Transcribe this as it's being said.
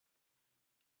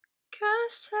que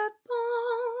c'est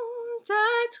bon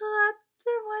d'être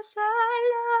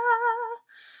demoiselle,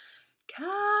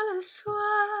 car le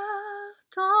soir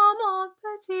dans mon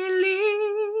petit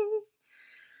lit,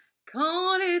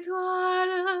 quand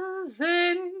l'étoile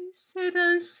Vénus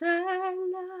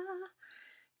étincelle,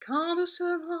 quand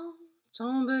doucement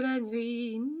tombe la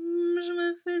nuit, je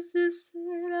me fais sucer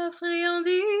la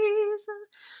friandise,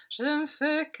 je me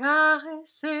fais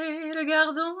caresser le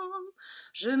gardon,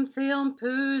 je me fais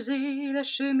empeser la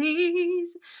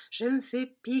chemise, je me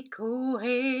fais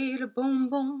picorer le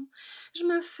bonbon, je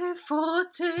me fais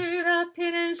frotter la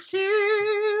péninsule,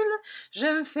 je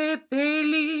me fais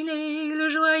péliner le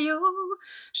joyau,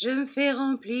 je me fais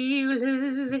remplir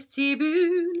le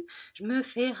vestibule, je me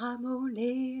fais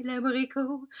ramollir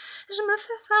l'abricot, je me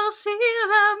fais farcir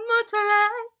la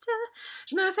motelette,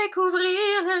 je me fais couvrir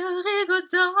le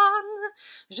rigodon,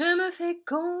 je me fais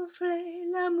gonfler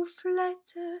la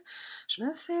mouflette, je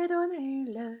me fais donner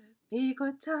le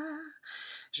picotin,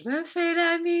 je me fais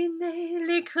laminer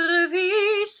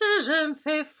l'écrevisse, je me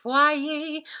fais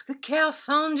foyer le cœur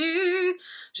fendu,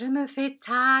 je me fais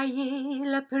tailler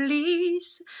la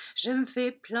pelisse, je me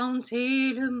fais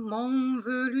planter le mont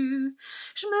velu,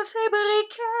 je me fais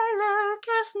briquer le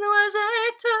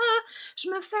casse-noisette, je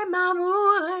me fais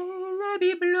marmourer le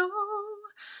bibelot,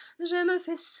 je me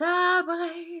fais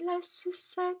sabrer la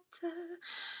sucette,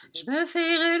 je me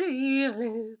fais reluire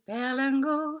le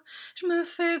berlingot, je me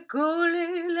fais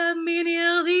gauler la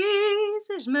milliardise,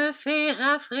 je me fais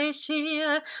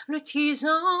rafraîchir le tison,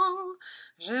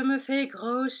 je me fais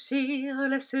grossir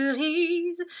la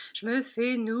cerise, je me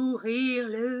fais nourrir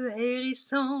le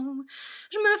hérisson,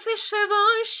 je me fais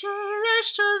chevaucher la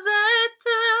chaussette,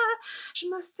 je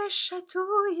me fais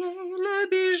chatouiller le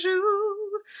bijou,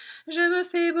 je me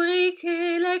fais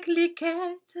briquer la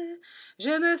cliquette,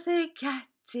 je me fais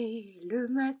gâter le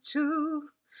matou.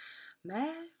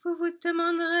 Mais vous vous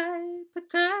demanderez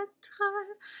peut-être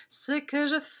ce que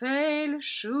je fais le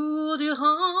jour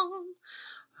durant.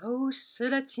 Oh,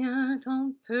 cela tient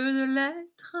en peu de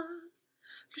lettres.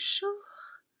 Le jour,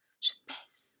 je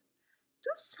pèse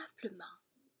tout simplement